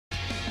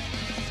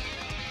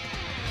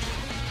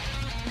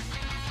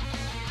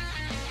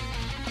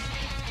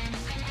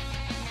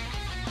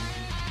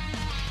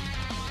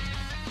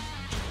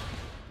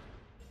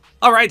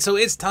Alright, so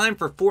it's time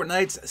for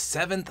Fortnite's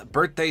 7th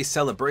birthday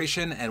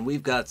celebration, and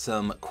we've got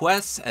some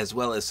quests as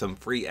well as some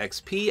free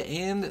XP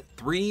and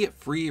 3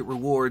 free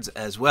rewards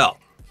as well.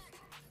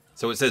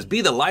 So it says,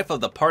 be the life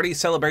of the party,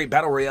 celebrate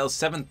Battle Royale's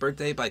 7th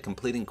birthday by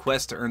completing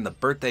quests to earn the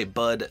Birthday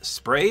Bud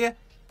Spray,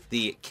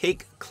 the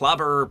Cake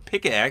Clobberer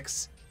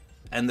Pickaxe,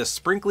 and the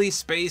Sprinkly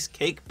Space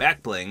Cake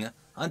Backbling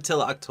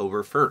until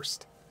October 1st.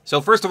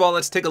 So first of all,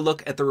 let's take a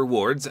look at the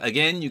rewards.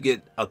 Again, you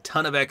get a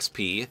ton of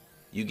XP.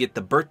 You get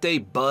the Birthday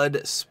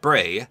Bud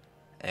Spray,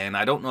 and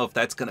I don't know if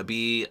that's going to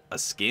be a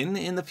skin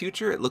in the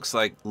future. It looks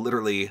like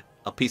literally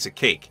a piece of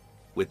cake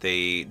with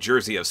a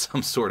jersey of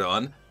some sort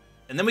on.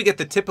 And then we get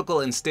the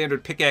typical and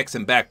standard pickaxe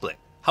and backbling.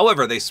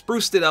 However, they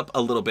spruced it up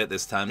a little bit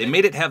this time. They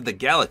made it have the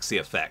galaxy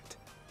effect.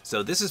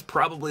 So this is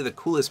probably the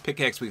coolest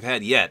pickaxe we've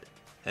had yet,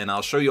 and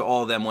I'll show you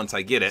all of them once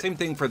I get it. Same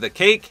thing for the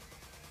cake.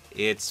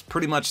 It's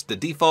pretty much the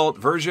default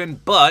version,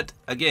 but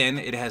again,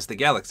 it has the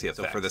galaxy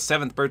effect. So for the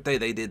 7th birthday,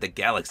 they did the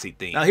galaxy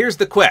theme. Now here's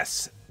the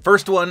quests.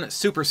 First one,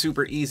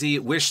 super easy.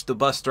 Wish the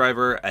bus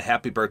driver a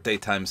happy birthday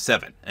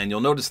 ×7. And you'll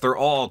notice they're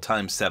all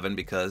 ×7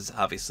 because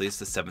obviously it's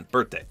the 7th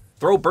birthday.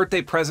 Throw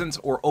birthday presents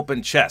or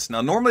open chests.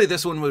 Now normally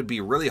this one would be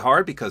really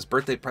hard because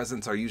birthday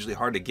presents are usually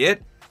hard to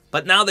get,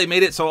 but now they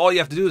made it so all you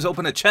have to do is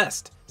open a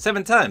chest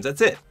 7 times.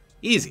 That's it.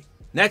 Easy.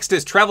 Next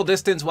is travel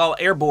distance while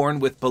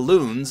airborne with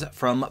balloons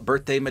from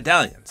birthday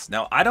medallions.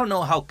 Now, I don't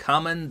know how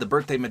common the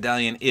birthday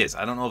medallion is.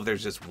 I don't know if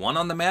there's just one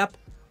on the map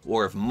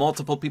or if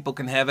multiple people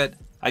can have it.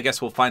 I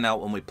guess we'll find out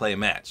when we play a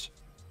match.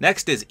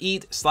 Next is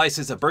eat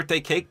slices of birthday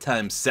cake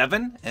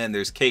 ×7, and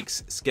there's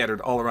cakes scattered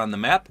all around the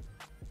map.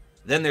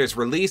 Then there's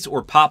release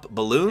or pop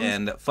balloons.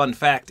 And fun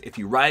fact, if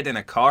you ride in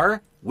a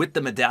car with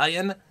the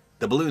medallion,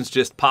 the balloons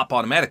just pop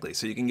automatically.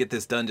 So you can get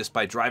this done just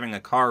by driving a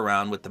car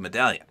around with the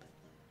medallion.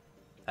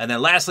 And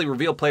then lastly,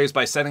 reveal players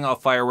by setting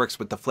off fireworks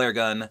with the flare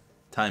gun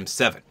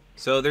 ×7.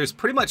 So there's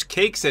pretty much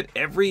cakes at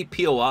every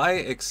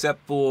POI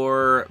except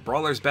for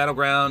Brawler's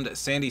Battleground,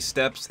 Sandy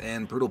Steps,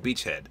 and Brutal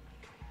Beachhead.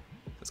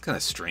 That's kind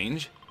of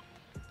strange.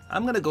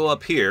 I'm going to go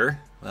up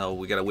here. Well,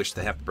 we got to wish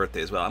the happy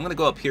birthday as well. I'm going to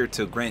go up here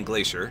to Grand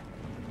Glacier.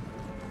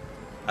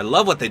 I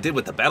love what they did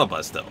with the battle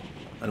bus, though.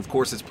 And of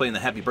course, it's playing the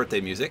happy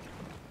birthday music.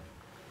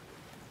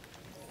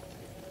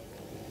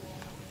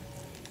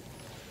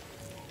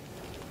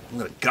 I'm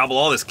gonna gobble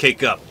all this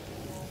cake up.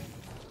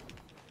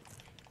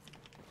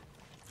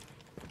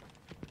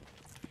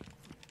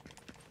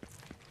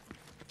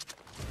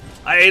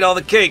 I ate all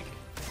the cake.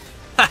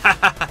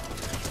 That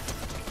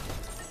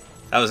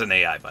was an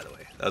AI, by the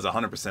way. That was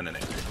 100% an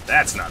AI.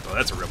 That's not, though.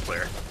 That's a real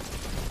player.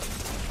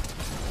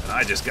 And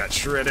I just got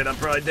shredded. I'm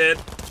probably dead.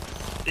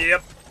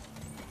 Yep.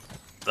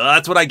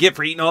 That's what I get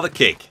for eating all the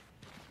cake.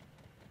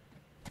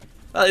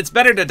 Well, it's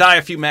better to die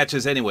a few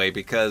matches anyway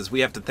because we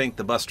have to thank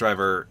the bus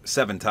driver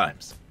 7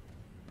 times.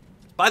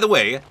 By the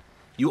way,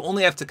 you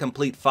only have to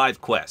complete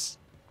 5 quests.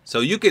 So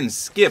you can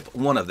skip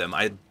one of them.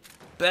 I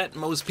bet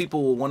most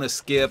people will want to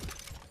skip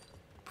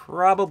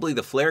probably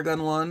the flare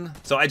gun one.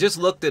 So I just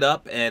looked it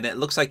up and it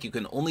looks like you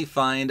can only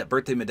find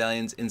birthday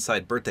medallions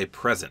inside birthday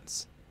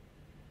presents.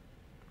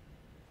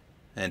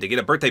 And to get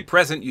a birthday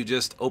present, you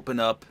just open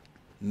up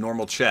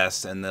normal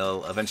chests and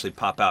they'll eventually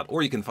pop out.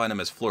 Or you can find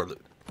them as floor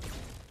loot.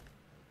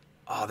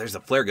 Oh, there's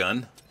a flare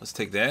gun. Let's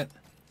take that.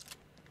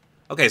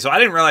 Okay, so I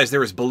didn't realize there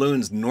was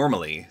balloons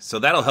normally, so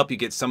that'll help you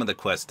get some of the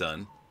quests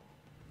done.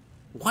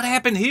 What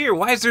happened here?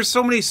 Why is there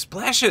so many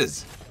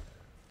splashes?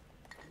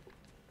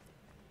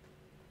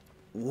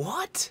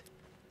 What?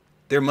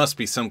 There must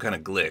be some kind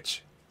of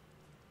glitch.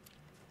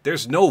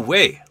 There's no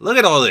way. Look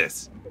at all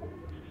this.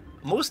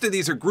 Most of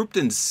these are grouped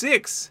in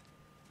 6.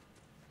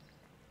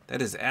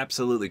 That is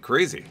absolutely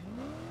crazy.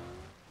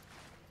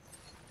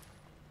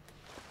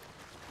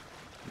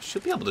 You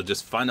should be able to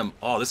just find them.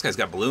 Oh, this guy's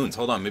got balloons.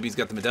 Hold on, maybe he's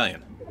got the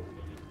medallion.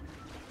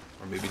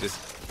 Or maybe just...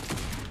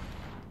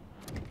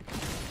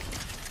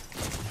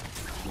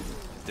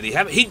 Did he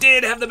have it? He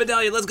did have the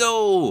medallion. Let's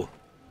go.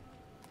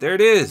 There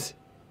it is.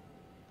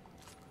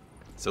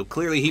 So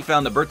clearly he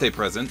found the birthday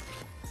present.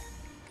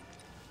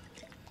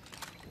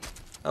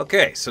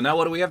 Okay, so now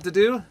what do we have to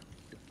do?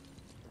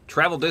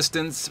 Travel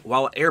distance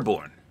while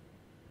airborne.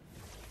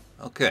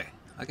 Okay,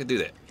 I can do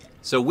that.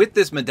 So with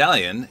this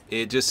medallion,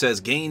 it just says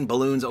gain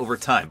balloons over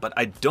time, but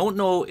I don't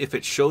know if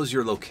it shows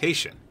your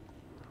location.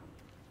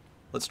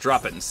 Let's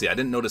drop it and see. I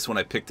didn't notice when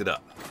I picked it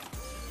up.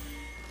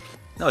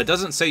 No, it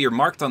doesn't say you're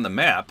marked on the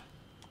map.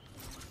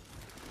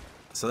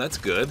 So that's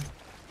good.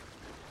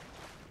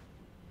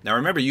 Now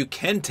remember, you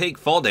can take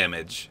fall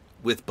damage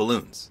with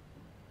balloons.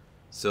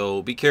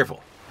 So be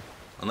careful.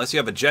 Unless you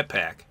have a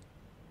jetpack.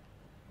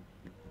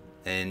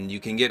 And you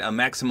can get a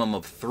maximum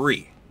of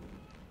 3.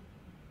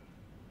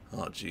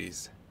 Oh,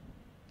 jeez.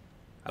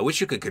 I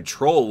wish you could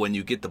control when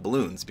you get the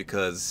balloons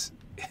because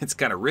it's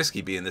kind of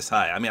risky being this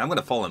high. I mean, I'm going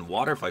to fall in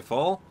water if I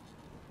fall.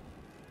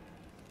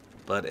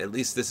 But at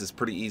least this is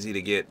pretty easy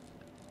to get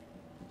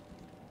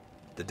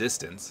the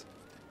distance.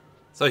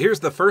 So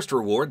here's the first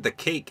reward, the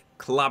Cake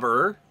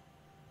Clobberer.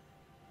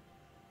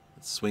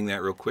 Let's swing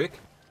that real quick.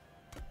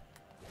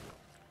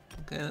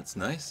 Okay, that's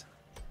nice.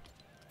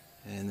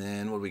 And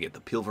then what do we get? The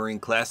Pilverine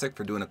Classic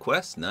for doing a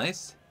quest.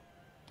 Nice.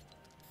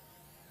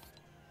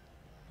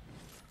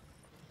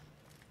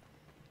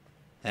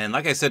 And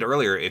like I said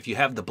earlier, if you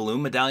have the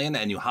balloon medallion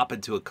and you hop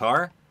into a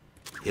car,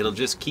 it'll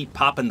just keep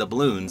popping the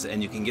balloons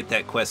and you can get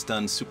that quest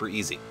done super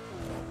easy.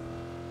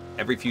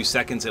 Every few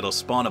seconds it'll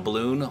spawn a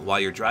balloon while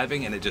you're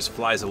driving and it just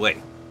flies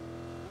away.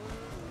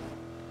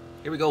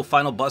 Here we go,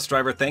 final bus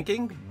driver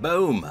thanking.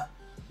 Boom.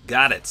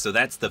 Got it. So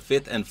that's the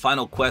 5th and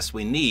final quest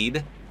we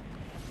need.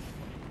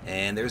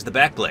 And there's the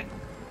back bling.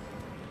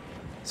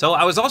 So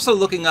I was also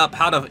looking up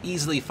how to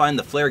easily find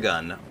the flare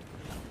gun.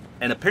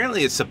 And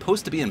apparently it's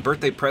supposed to be in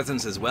birthday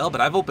presents as well, but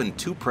I've opened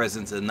 2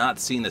 presents and not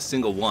seen a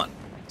single one.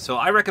 So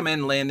I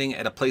recommend landing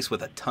at a place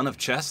with a ton of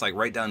chests, like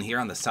right down here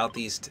on the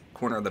southeast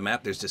corner of the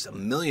map. There's just a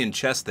million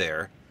chests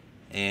there,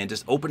 and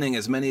just opening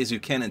as many as you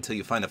can until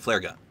you find a flare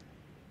gun.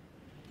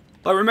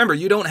 But remember,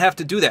 you don't have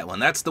to do that one.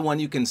 That's the one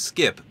you can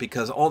skip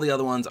because all the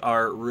other ones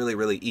are really,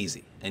 really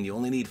easy. And you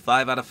only need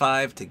 5 out of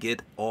 5 to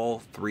get all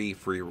 3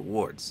 free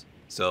rewards.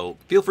 So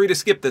feel free to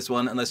skip this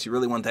one unless you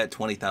really want that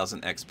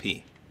 20,000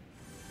 XP.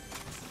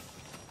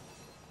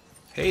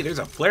 Hey, there's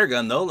a flare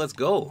gun though, let's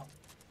go.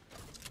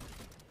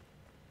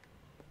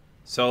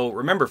 So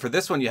remember, for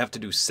this one you have to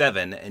do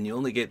 7 and you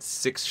only get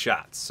 6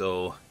 shots.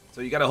 So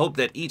you gotta hope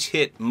that each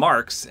hit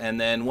marks and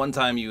then one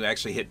time you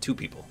actually hit 2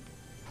 people.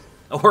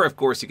 Or of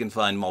course you can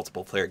find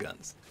multiple flare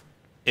guns.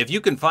 If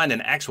you can find an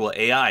actual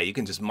AI, you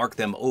can just mark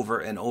them over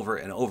and over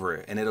and over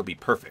and it'll be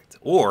perfect.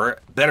 Or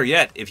better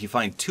yet, if you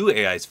find 2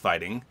 AIs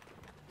fighting.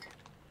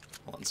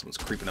 Hold on, someone's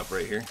creeping up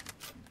right here.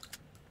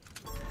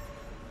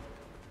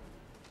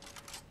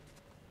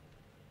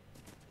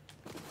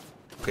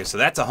 Okay, so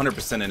that's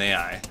 100% an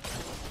AI.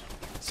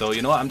 So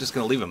you know what, I'm just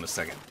going to leave him a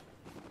second.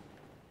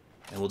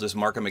 And we'll just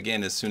mark him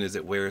again as soon as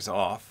it wears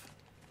off.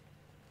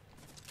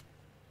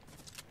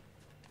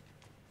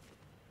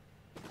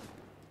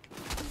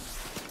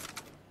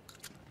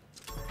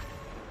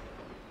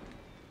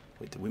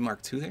 Wait, did we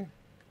mark 2 there?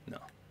 No.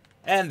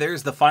 And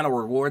there's the final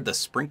reward, the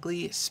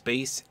Sprinkly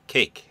Space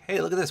Cake.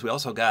 Hey, look at this, we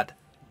also got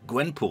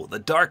Gwenpool, the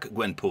Dark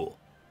Gwenpool.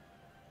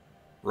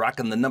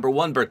 Rocking the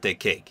 #1 birthday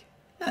cake.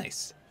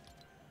 Nice.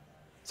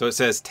 So it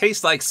says,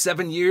 tastes like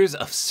 7 years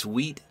of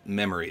sweet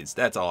memories.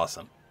 That's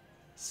awesome.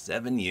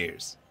 7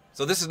 years.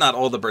 So this is not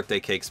all the birthday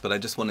cakes, but I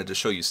just wanted to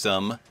show you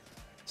some.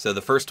 So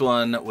the first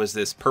one was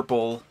this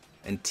purple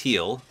and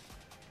teal.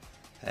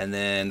 And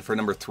then for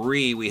number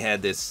 3, we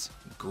had this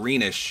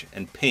greenish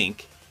and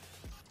pink.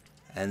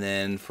 And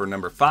then for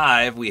number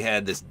 5, we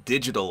had this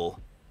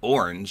digital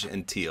orange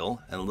and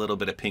teal and a little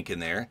bit of pink in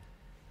there.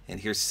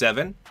 And here's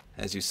 7,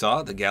 as you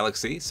saw, the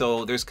galaxy.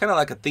 So there's kind of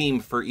like a theme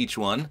for each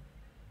one.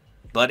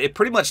 But it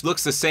pretty much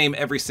looks the same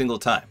every single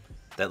time.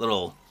 That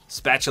little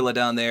spatula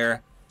down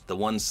there, the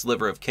one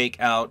sliver of cake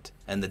out,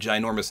 and the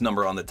ginormous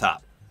number on the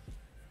top.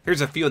 Here's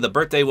a few of the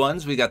birthday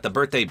ones. We got the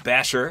birthday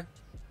basher,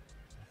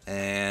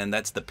 and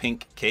that's the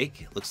pink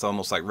cake. Looks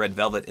almost like red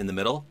velvet in the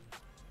middle.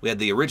 We had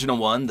the original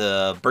one,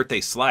 the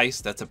birthday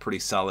slice. That's a pretty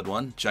solid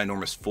one.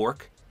 Ginormous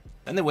fork.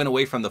 Then they went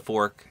away from the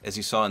fork, as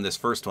you saw in this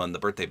first one, the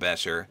birthday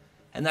basher.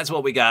 And that's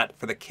what we got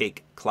for the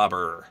cake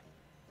clobberer.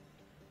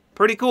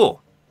 Pretty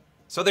cool.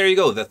 So there you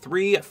go, the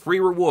 3 free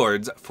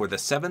rewards for the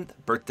 7th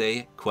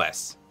birthday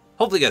quest.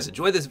 Hopefully you guys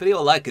enjoyed this video.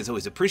 A like is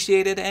always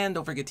appreciated, and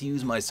don't forget to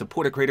use my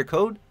Support-A-Creator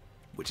code,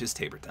 which is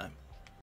tabortime.